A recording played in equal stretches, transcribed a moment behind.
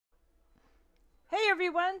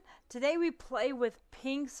everyone! Today we play with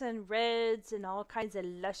pinks and reds and all kinds of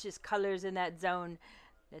luscious colors in that zone.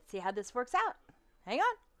 Let's see how this works out. Hang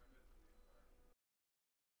on.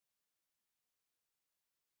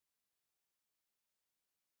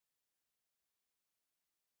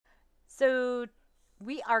 So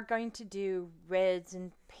we are going to do reds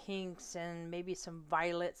and pinks and maybe some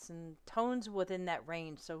violets and tones within that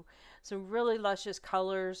range. So some really luscious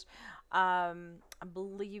colors. I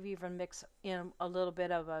believe even mix in a little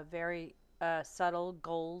bit of a very subtle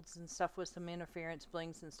golds and stuff with some interference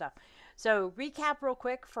blings and stuff. So recap real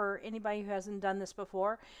quick for anybody who hasn't done this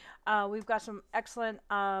before. We've got some excellent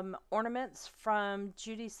ornaments from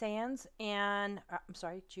Judy Sands and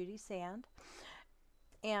Judy Sand.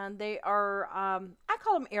 And they are, I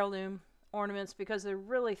call them heirloom ornaments because they're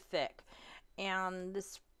really thick. And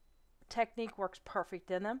this technique works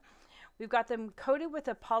perfect in them. We've got them coated with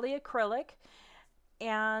a polyacrylic.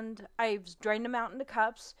 And I've drained them out into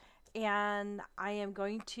cups. And I am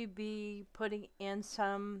going to be putting in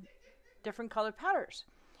some different colored powders.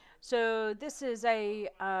 So this is a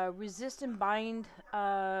resist and bind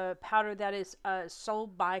powder that is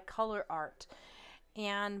sold by Colourarte.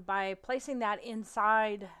 And by placing that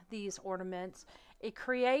inside these ornaments, it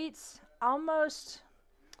creates almost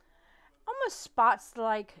spots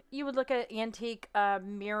like you would look at antique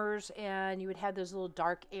mirrors, and you would have those little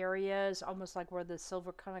dark areas, almost like where the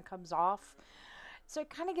silver kind of comes off. So it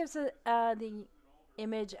kind of gives the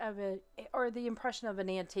image of the impression of an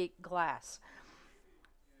antique glass.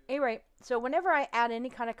 Anyway, so whenever I add any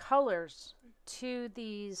kind of colors to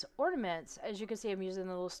these ornaments, as you can see, I'm using a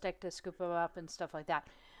little stick to scoop them up and stuff like that.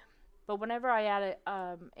 But whenever I add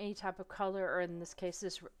any type of color, or in this case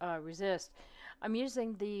this resist, I'm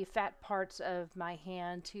using the fat parts of my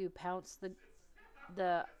hand to pounce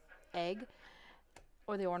the egg,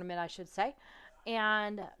 or the ornament I should say,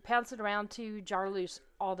 and pounce it around to jar loose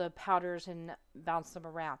all the powders and bounce them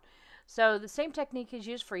around. So the same technique is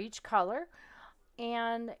used for each color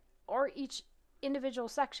or each individual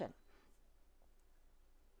section.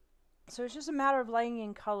 So it's just a matter of laying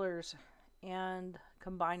in colors and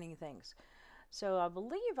combining things. So I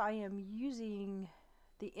believe I am using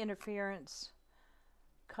the interference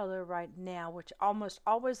color right now, which almost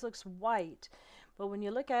always looks white. But when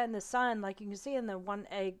you look at it in the sun, like you can see in the one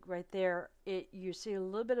egg right there, you see a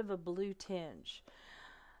little bit of a blue tinge.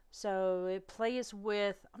 So it plays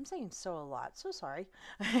with, I'm saying so a lot, so sorry,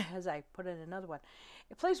 as I put in another one.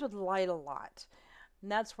 It plays with light a lot.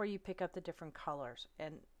 And that's where you pick up the different colors.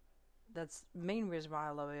 And that's the main reason why I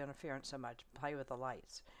love interference so much, play with the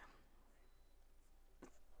lights.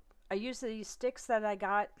 I use these sticks that I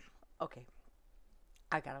got. Okay,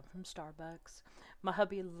 I got them from Starbucks. My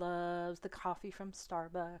hubby loves the coffee from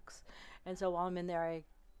Starbucks. And so while I'm in there, I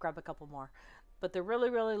grab a couple more. But they're really,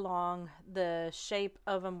 really long. The shape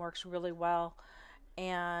of them works really well.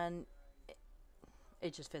 And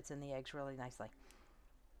it just fits in the eggs really nicely.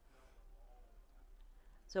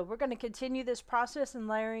 So we're going to continue this process and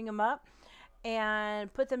layering them up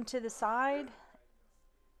and put them to the side.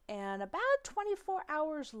 And about 24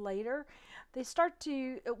 hours later, they start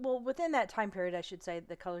to, well, within that time period, I should say,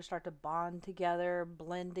 the colors start to bond together,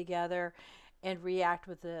 blend together, and react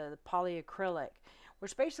with the polyacrylic,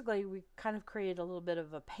 which basically we kind of create a little bit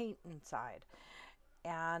of a paint inside.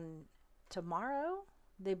 And tomorrow,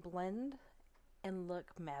 they blend and look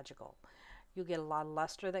magical. You'll get a lot of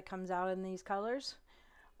luster that comes out in these colors.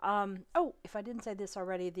 Oh, if I didn't say this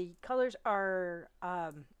already, the colors are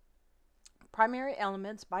Primary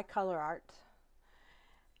Elements by Colourarte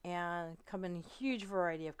and come in a huge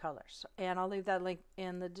variety of colors. And I'll leave that link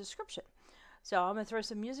in the description. So I'm going to throw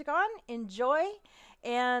some music on, enjoy,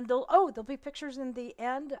 and there'll be pictures in the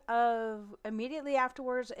end of immediately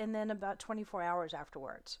afterwards, and then about 24 hours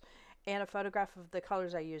afterwards. And a photograph of the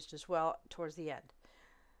colors I used as well towards the end.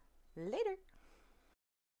 Later.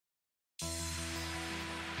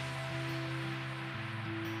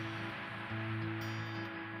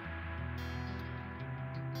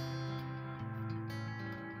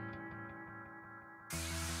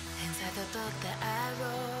 Inside the book that I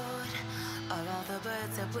wrote are all the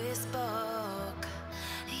words that we spoke,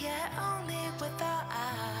 yet only with our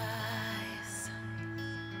eyes.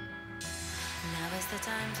 Now is the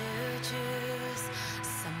time to choose.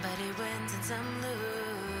 Somebody wins and some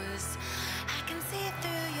lose. I can see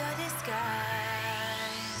through your disguise.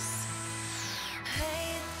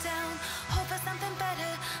 Lay down, hope for something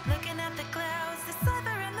better. Looking at the clouds, the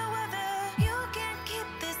sliver in the weather. You can't keep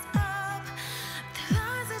this up. The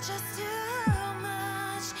lies are just too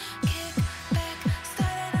much. Kick back,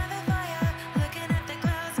 start another fire. Looking at the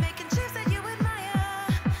clouds, making shapes that you admire.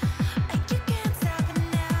 And you can't stop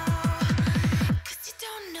now. 'Cause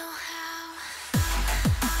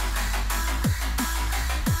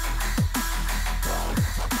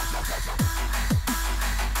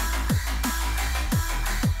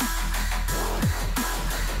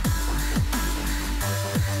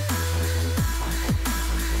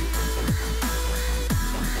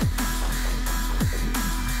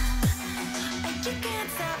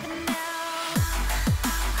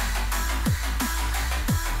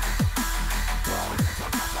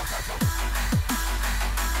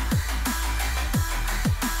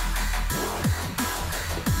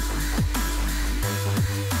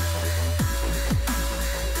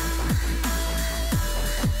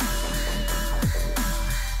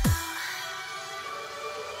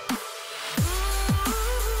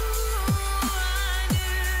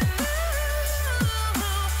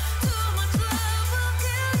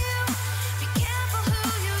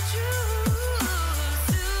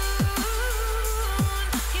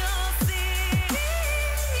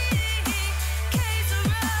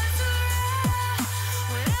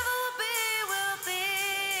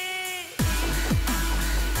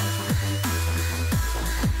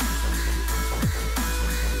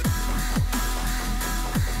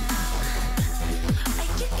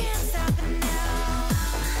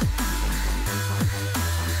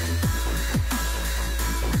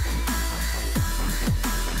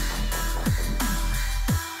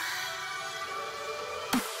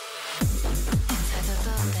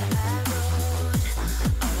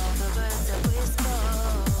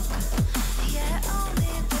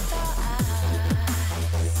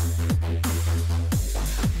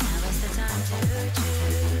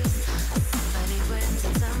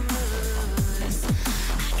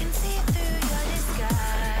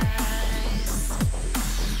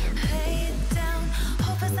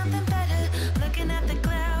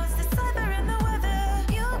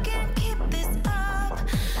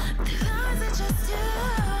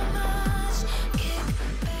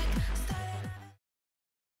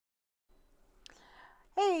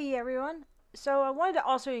everyone. So I wanted to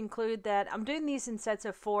also include that I'm doing these in sets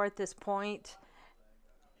of 4 at this point.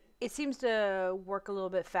 It seems to work a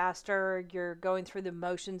little bit faster. You're going through the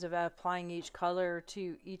motions of applying each color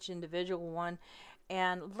to each individual one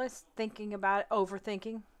and less thinking about it,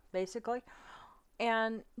 overthinking basically,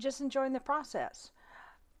 and just enjoying the process.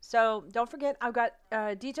 So don't forget, I've got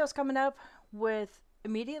details coming up with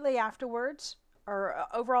immediately afterwards, or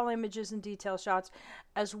overall images and detail shots,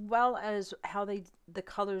 as well as how the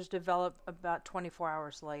colors develop about 24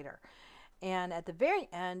 hours later. And at the very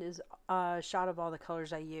end is a shot of all the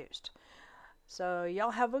colors I used. So y'all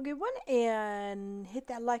have a good one, and hit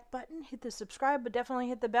that like button, hit the subscribe, but definitely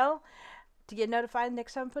hit the bell to get notified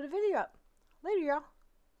next time I put a video up. Later, y'all.